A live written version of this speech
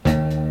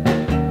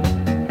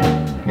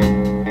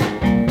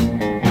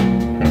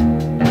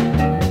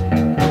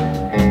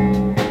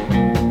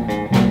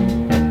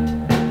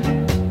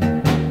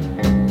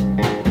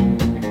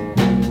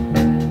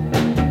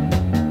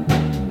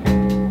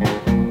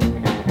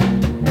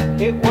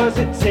It was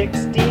its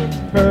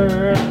 16th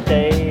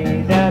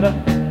birthday that a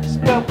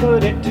spell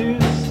put it to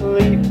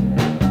sleep.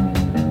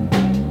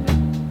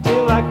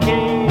 Till I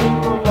came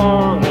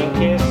along and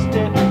kissed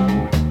it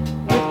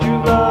with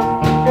true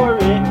love for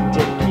it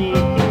to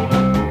keep.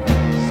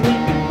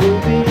 Sleeping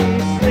Booby,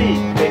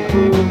 sleeping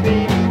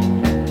Booby,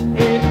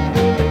 it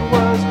really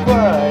was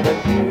quite a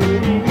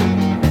beauty.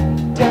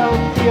 Tell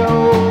Theo,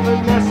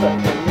 Vanessa,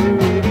 and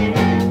Rudy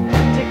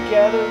to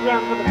gather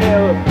round for the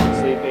tale of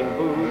Sleeping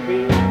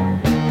Booby.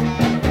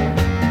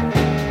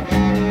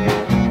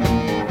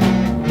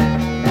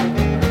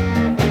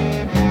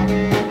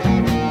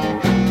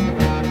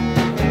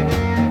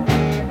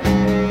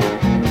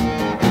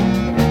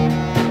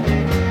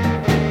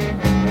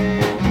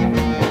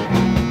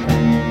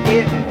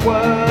 It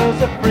was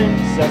a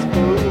princess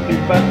Booby,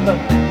 but the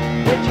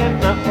witch had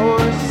not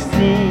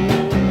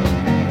foreseen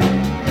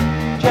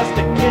just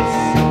a kiss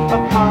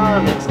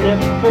upon its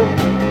nipple,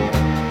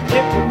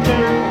 it would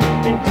turn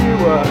into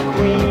a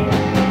queen.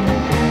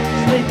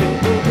 Sleeping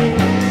Booby,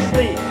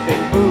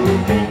 sleeping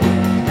Booby,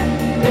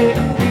 it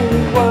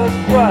really was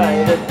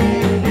quite a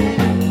beauty.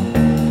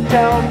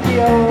 Tell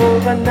Theo,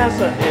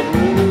 Vanessa, and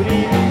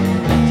Rudy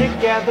to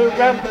gather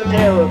round for the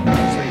tale of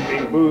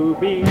Sleeping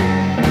Booby.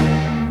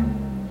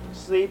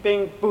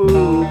 Sleeping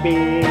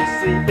Booby,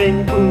 sleeping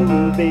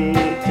Booby,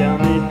 tell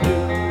me, do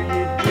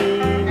you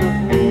dream of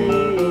me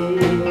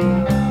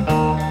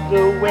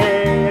the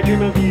way I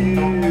dream of you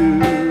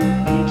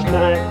each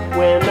night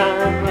when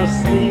I'm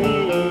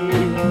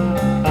asleep?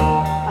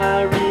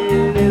 I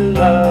really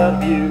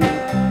love you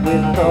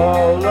with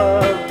all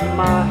of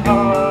my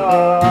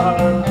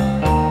heart,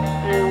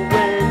 and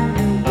when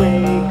you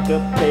wake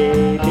up,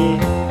 baby,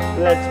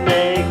 let's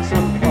make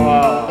some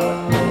part.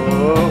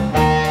 Oh.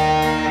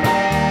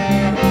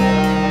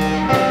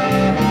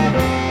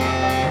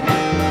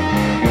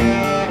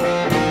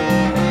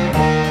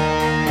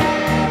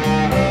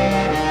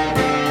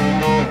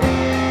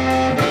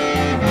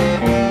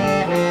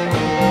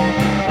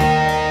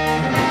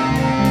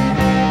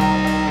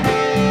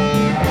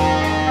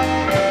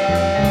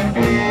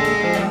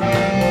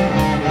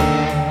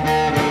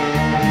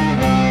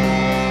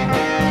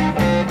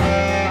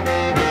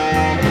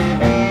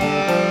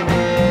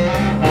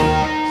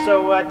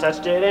 So I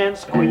touched it and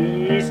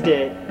squeezed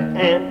it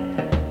and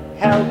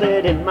held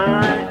it in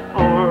my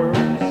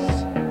arms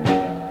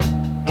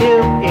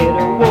till it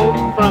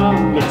awoke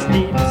from its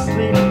deep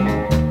sleep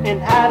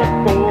and had a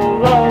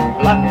full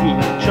of lucky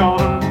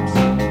charms.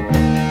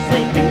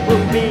 Sleeping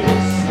Booby,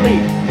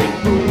 sleeping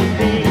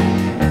Booby,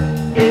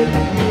 it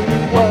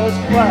really was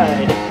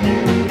quite a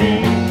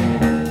beauty.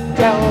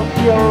 Tell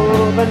Theo,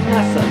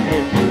 Vanessa,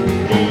 and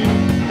Rudy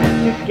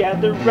to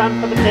gather round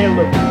for the tale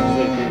of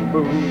Sleeping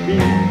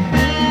Booby.